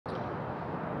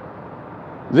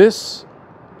This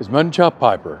is Mutton Chop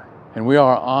Piper, and we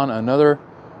are on another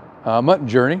mutton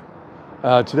journey.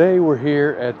 Today we're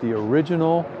here at the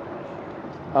original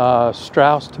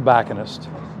Straus Tobacconist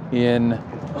in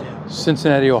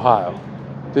Cincinnati, Ohio.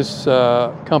 This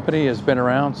company has been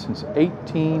around since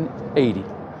 1880.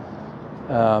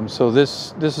 So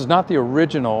this is not the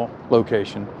original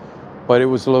location, but it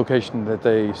was the location that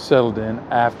they settled in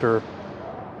after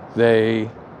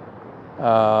they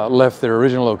left their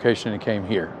original location and came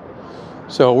here.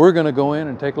 So we're going to go in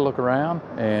and take a look around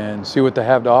and see what they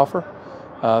have to offer.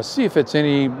 See if it's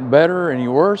any better, any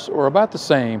worse, or about the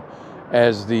same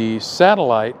as the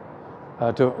satellite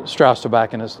to Straus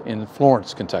Tobacconist in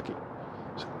Florence, Kentucky.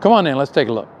 So come on in, let's take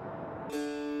a look.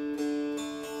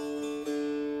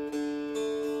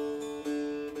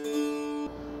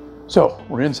 So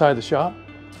we're inside the shop.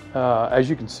 As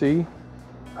you can see,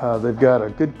 they've got a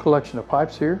good collection of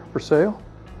pipes here for sale.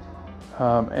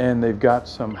 And they've got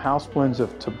some house blends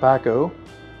of tobacco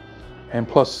and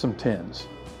plus some tins.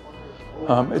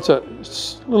 It's a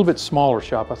little bit smaller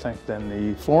shop, I think, than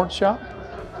the Florence shop,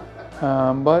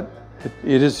 but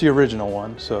it is the original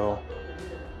one. So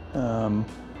I'll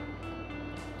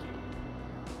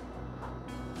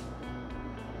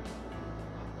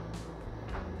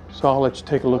let you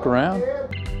take a look around.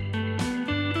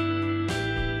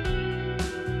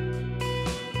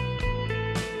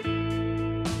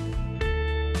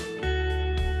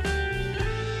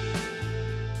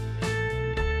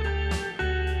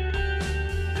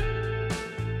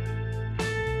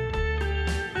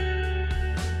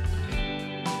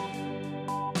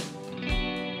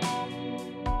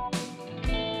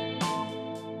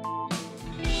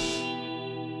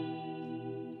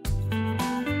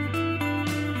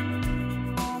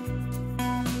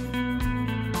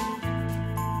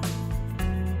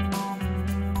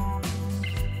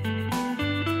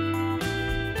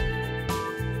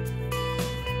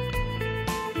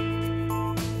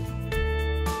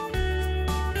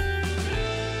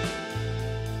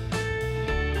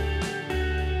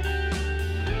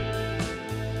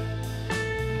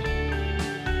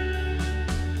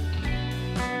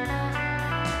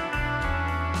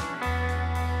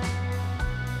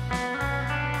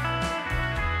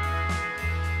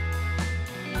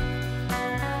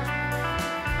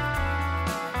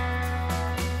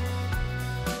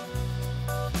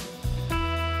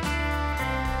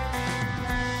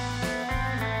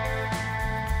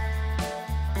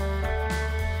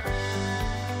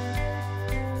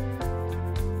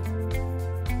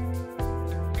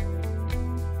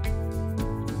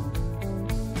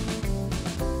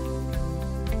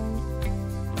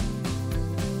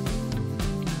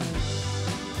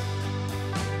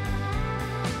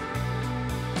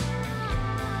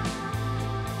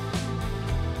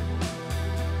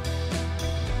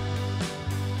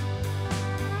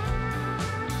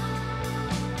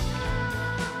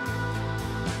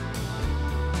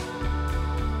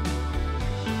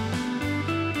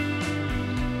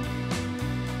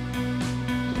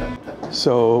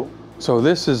 So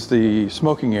this is the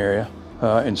smoking area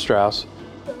in Straus.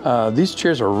 These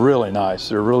chairs are really nice.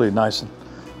 They're really nice.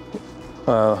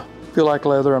 Feel like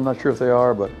leather. I'm not sure if they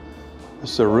are, but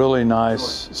it's a really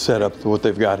nice setup, what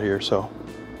they've got here. So.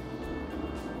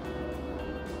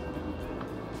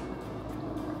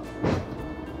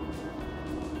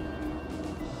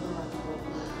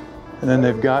 And then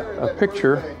they've got a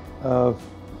picture of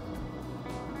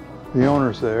the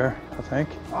owners there, I think.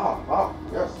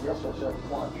 Yes.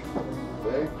 Watch.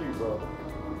 Thank you, brother.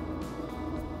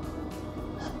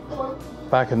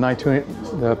 Back in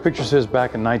 1920, the picture says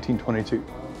back in 1922.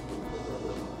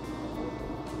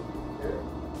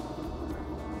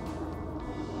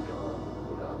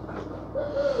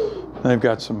 And they've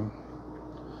got some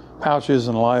pouches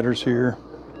and lighters here.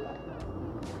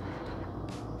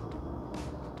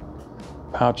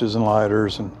 Pouches and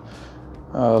lighters and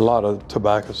a lot of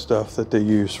tobacco stuff that they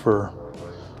use for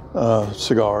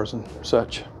cigars and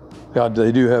such.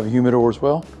 They do have a humidor as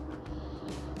well.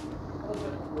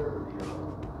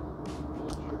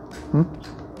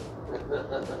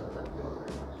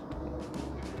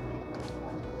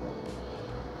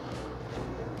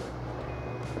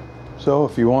 So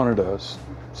if you wanted a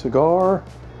cigar,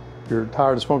 you're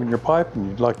tired of smoking your pipe and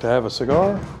you'd like to have a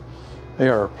cigar,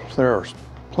 there are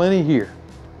plenty here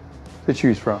to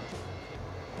choose from.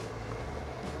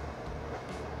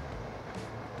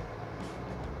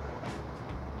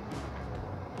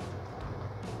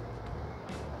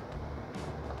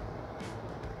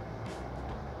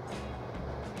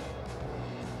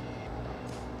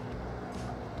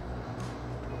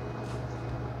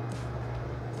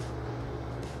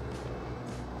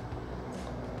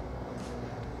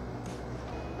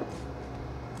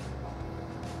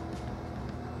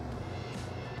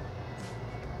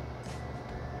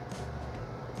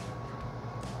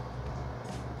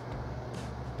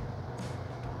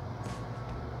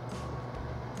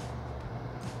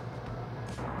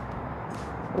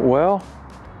 Well,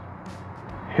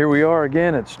 here we are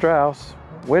again at Straus.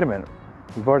 Wait a minute,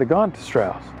 we've already gone to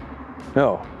Straus.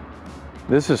 No,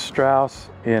 this is Straus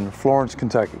in Florence,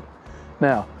 Kentucky.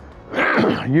 Now,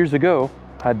 years ago,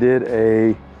 I did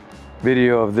a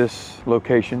video of this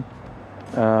location.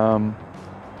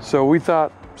 So we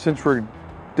thought, since we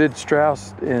did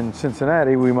Straus in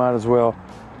Cincinnati, we might as well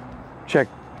check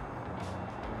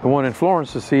the one in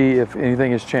Florence to see if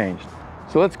anything has changed.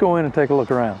 So let's go in and take a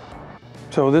look around.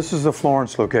 So this is the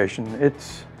Florence location.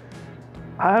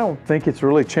 I don't think it's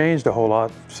really changed a whole lot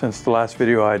since the last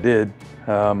video I did.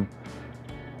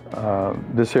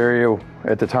 This area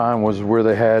at the time was where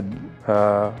they had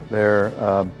their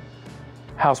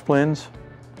house blends.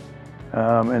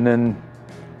 And then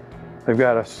they've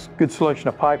got a good selection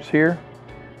of pipes here,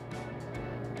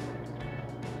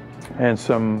 and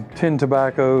some tin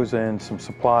tobaccos and some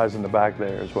supplies in the back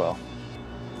there as well.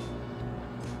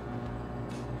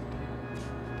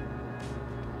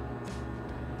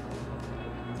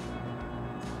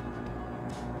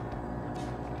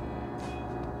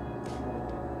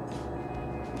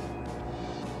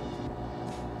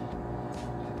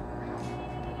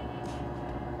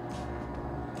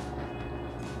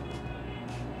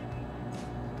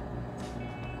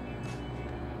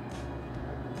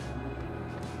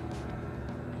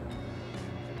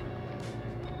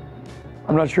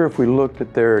 I'm not sure if we looked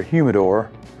at their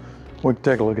humidor. We can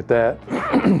take a look at that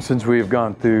since we have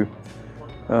gone through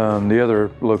the other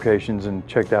locations and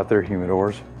checked out their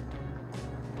humidors.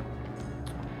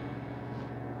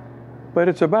 But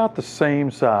it's about the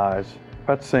same size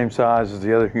as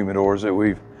the other humidors that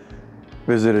we've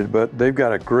visited, but they've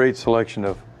got a great selection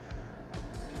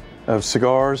of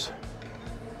cigars.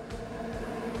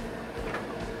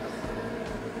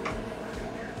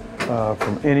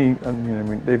 From any, I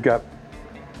mean, they've got,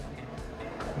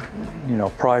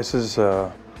 prices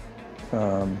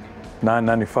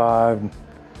 $9.95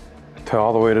 to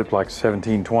all the way to like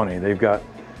 $17.20. They've got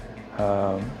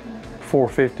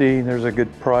 $4.50. There's a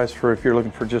good price for if you're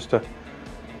looking for just a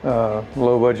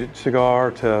low budget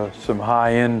cigar to some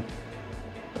high-end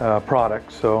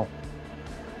products. So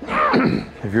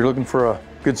if you're looking for a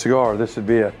good cigar, this would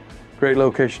be a great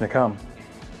location to come.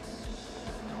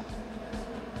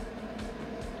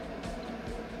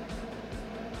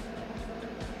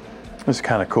 This is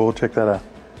kind of cool. Check that out.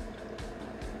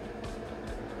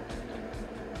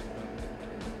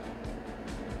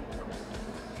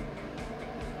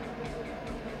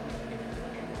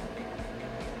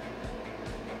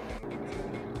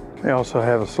 They also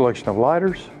have a selection of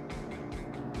lighters,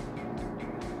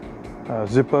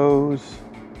 Zippos,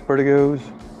 Vertigos.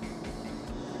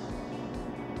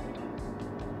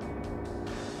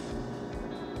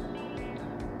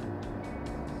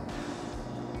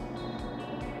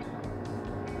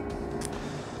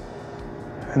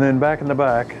 And then back in the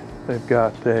back, they've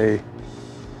got a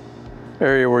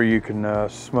area where you can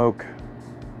smoke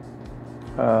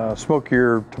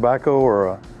your tobacco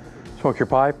or smoke your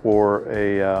pipe or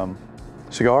a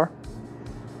cigar.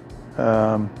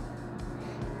 And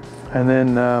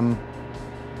then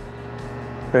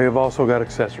they have also got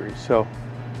accessories. So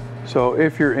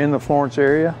if you're in the Florence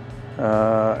area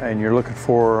and you're looking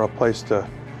for a place to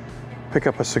pick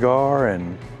up a cigar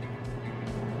and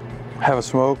have a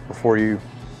smoke before you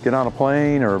get on a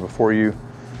plane or before you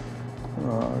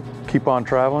keep on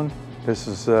traveling, this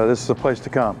is a place to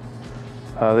come.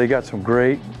 They got some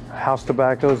great house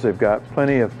tobaccos. They've got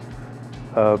plenty of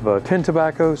tin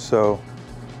tobaccos. So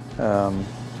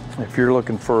if you're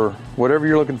looking for whatever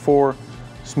you're looking for,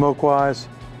 smoke-wise,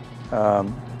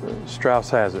 Straus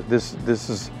has it. This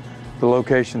is the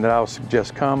location that I would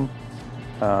suggest come.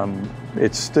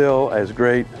 It's still as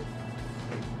great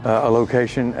a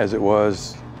location as it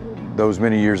was those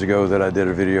many years ago that I did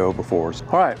a video before.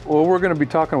 All right, well, we're going to be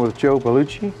talking with Joe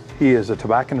Bellucci. He is a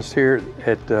tobacconist here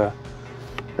at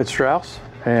Straus,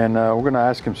 and we're going to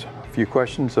ask him a few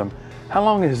questions. How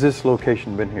long has this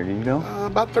location been here, do you know?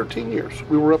 About 13 years.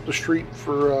 We were up the street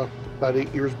for about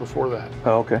 8 years before that.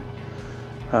 Oh, okay.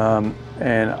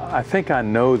 And I think I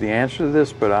know the answer to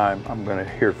this, but I'm going to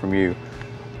hear from you.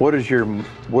 What is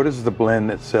the blend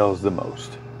that sells the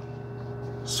most?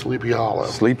 Sleepy Hollow.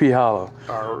 Sleepy Hollow.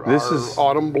 Our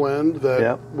autumn blend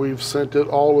that we've sent it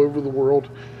all over the world,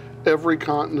 every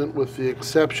continent with the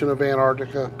exception of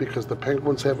Antarctica, because the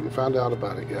penguins haven't found out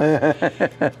about it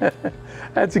yet.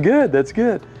 That's good. That's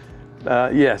good.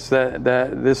 Yes,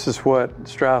 this is what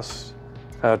Straus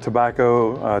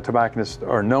tobacconists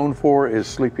are known for, is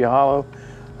Sleepy Hollow.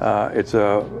 It's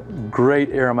a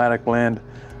great aromatic blend,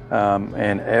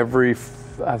 and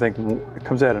I think it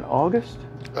comes out in August.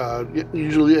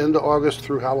 Usually end of August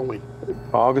through Halloween.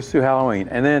 August through Halloween.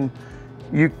 And then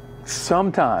you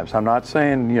sometimes, I'm not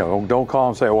saying, you know, don't call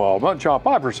and say, well, Muttn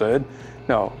Piper said.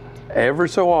 No, every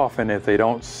so often, if they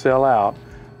don't sell out,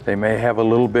 they may have a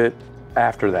little bit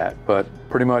after that. But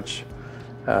pretty much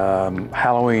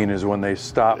Halloween is when they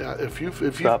stop. Yeah, if you've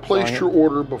placed your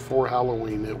order before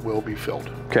Halloween, it will be filled.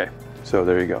 Okay, so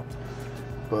there you go.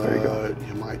 But there you go.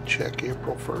 You might check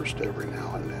April 1st every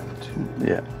now and then.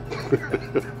 Yeah.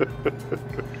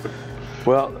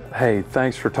 Well, hey,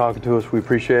 thanks for talking to us. We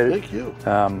appreciate it. Thank you.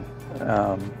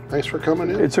 Thanks for coming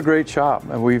in. It's a great shop,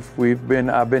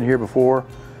 and I've been here before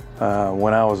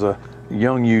when I was a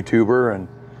young YouTuber,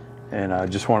 and I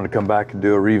just wanted to come back and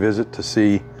do a revisit to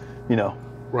see, you know.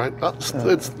 Right.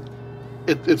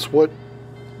 It's what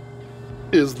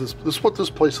is this what this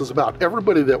place is about.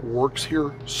 Everybody that works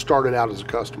here started out as a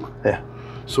customer. Yeah.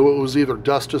 So it was either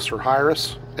Dustus or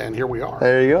Hyrus, and here we are.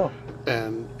 There you go.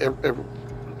 And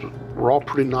we're all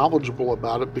pretty knowledgeable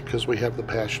about it because we have the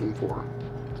passion for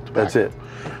tobacco. That's it.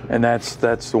 And that's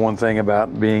the one thing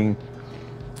about being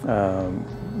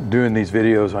doing these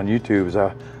videos on YouTube is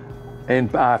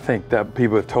and I think that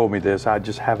people have told me this, I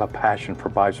just have a passion for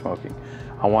pipe smoking.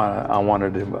 I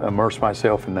wanted to immerse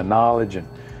myself in the knowledge and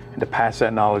to pass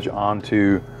that knowledge on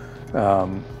to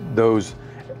those.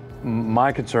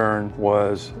 My concern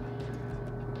was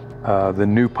the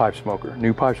new pipe smoker.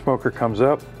 New pipe smoker comes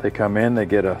up, they come in, they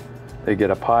get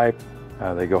a pipe,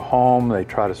 they go home, they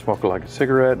try to smoke it like a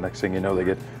cigarette. Next thing you know, they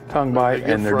get tongue bite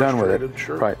and they're done with it.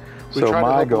 Sure. Right. We try to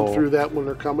help them through that when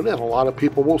they're coming in. A lot of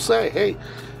people will say, "Hey,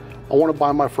 I want to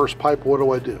buy my first pipe. What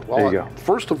do I do?" Well, there you go.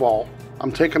 First of all,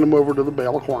 I'm taking them over to the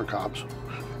bale of corn cobs.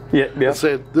 Yeah. And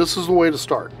say, "This is the way to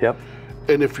start." Yep.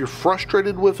 And if you're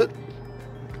frustrated with it,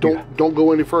 don't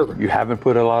go any further. You haven't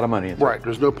put a lot of money into it. Right.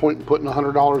 There's no point in putting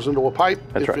 $100 into a pipe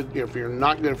That's right. if you're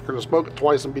going to smoke it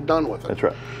twice and be done with it. That's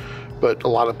right. But a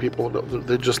lot of people,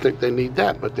 they just think they need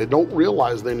that, but they don't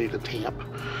realize they need a tamp.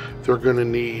 They're going to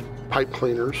need pipe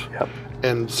cleaners. Yep.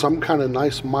 And some kind of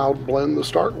nice mild blend to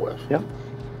start with. Yep.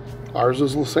 Ours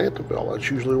is Lasantiville.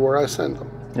 That's usually where I send them.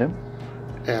 Yep.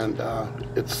 And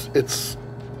it's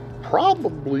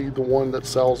probably the one that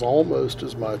sells almost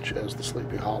as much as the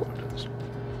Sleepy Hollow does.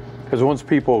 Because once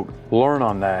people learn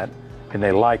on that and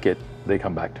they like it, they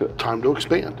come back to it. Time to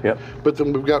expand. Yep. But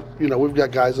then we've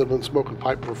got guys that have been smoking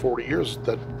pipe for 40 years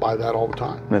that buy that all the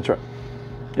time. That's right.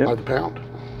 Yep. By the pound.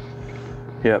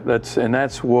 Yeah,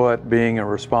 that's what being a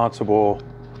responsible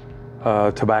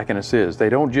tobacconist is. They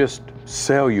don't just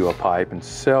sell you a pipe and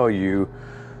sell you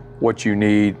what you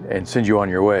need and send you on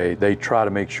your way. They try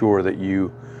to make sure that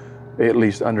you at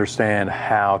least understand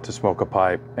how to smoke a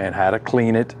pipe and how to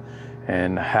clean it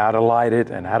and how to light it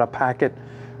and how to pack it.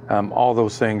 All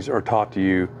those things are taught to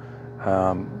you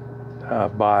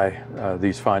by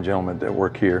these fine gentlemen that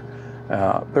work here.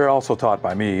 They're also taught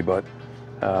by me, but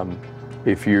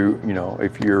if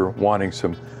you're wanting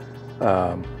some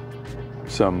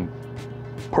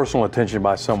personal attention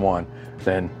by someone,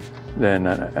 then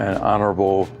an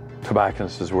honorable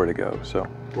tobacconist is where to go. So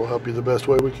we'll help you the best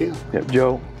way we can. Yep.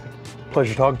 Joe,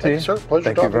 pleasure talking to you. Thank you, sir.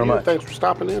 Pleasure talking to you. Thanks for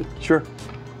stopping in. Sure.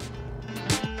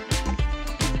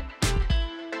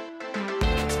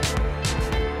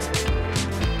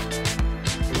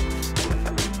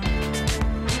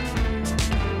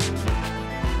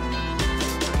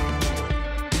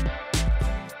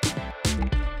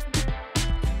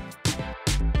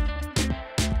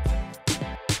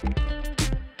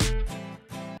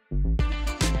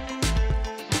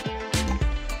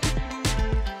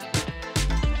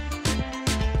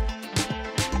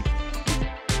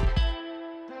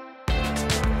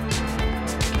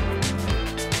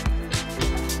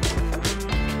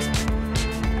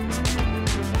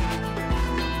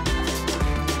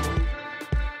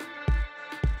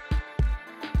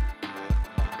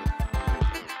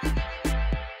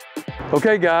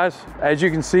 Okay guys, as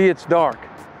you can see, it's dark.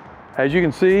 As you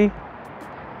can see,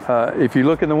 if you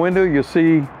look in the window, you'll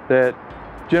see that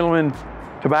gentleman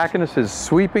tobacconist is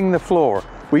sweeping the floor.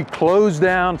 We closed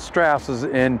down Straus's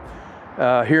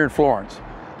here in Florence.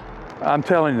 I'm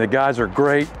telling you, the guys are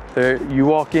great. You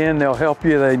walk in, they'll help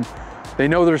you. They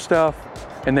know their stuff,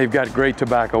 and they've got great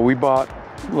tobacco. We bought,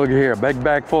 look here, a big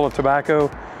bag full of tobacco.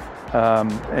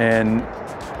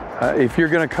 If you're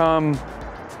gonna come,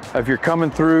 if you're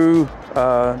coming through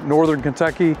northern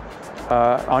Kentucky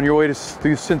on your way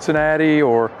through Cincinnati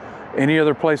or any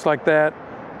other place like that,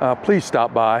 please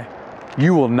stop by.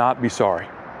 You will not be sorry.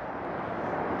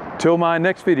 Till my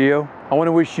next video, I want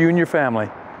to wish you and your family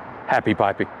happy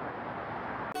piping.